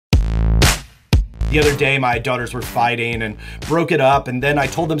The other day, my daughters were fighting and broke it up, and then I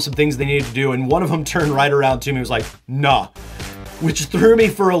told them some things they needed to do, and one of them turned right around to me and was like, nah, which threw me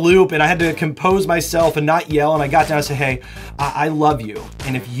for a loop, and I had to compose myself and not yell, and I got down and said, hey, I love you,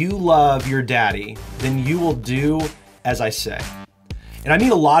 and if you love your daddy, then you will do as I say. And I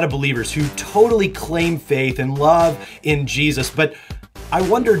meet a lot of believers who totally claim faith and love in Jesus, but I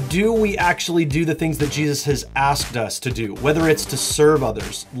wonder, do we actually do the things that Jesus has asked us to do? Whether it's to serve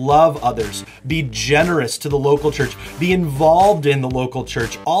others, love others, be generous to the local church, be involved in the local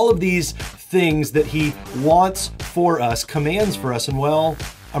church, all of these things that he wants for us, commands for us. And well,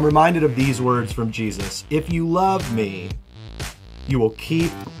 I'm reminded of these words from Jesus. If you love me, you will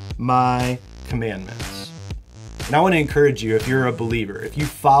keep my commandments. And I want to encourage you, if you're a believer, if you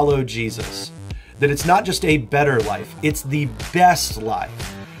follow Jesus, that it's not just a better life, it's the best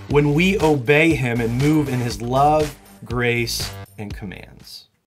life when we obey him and move in his love, grace, and commands.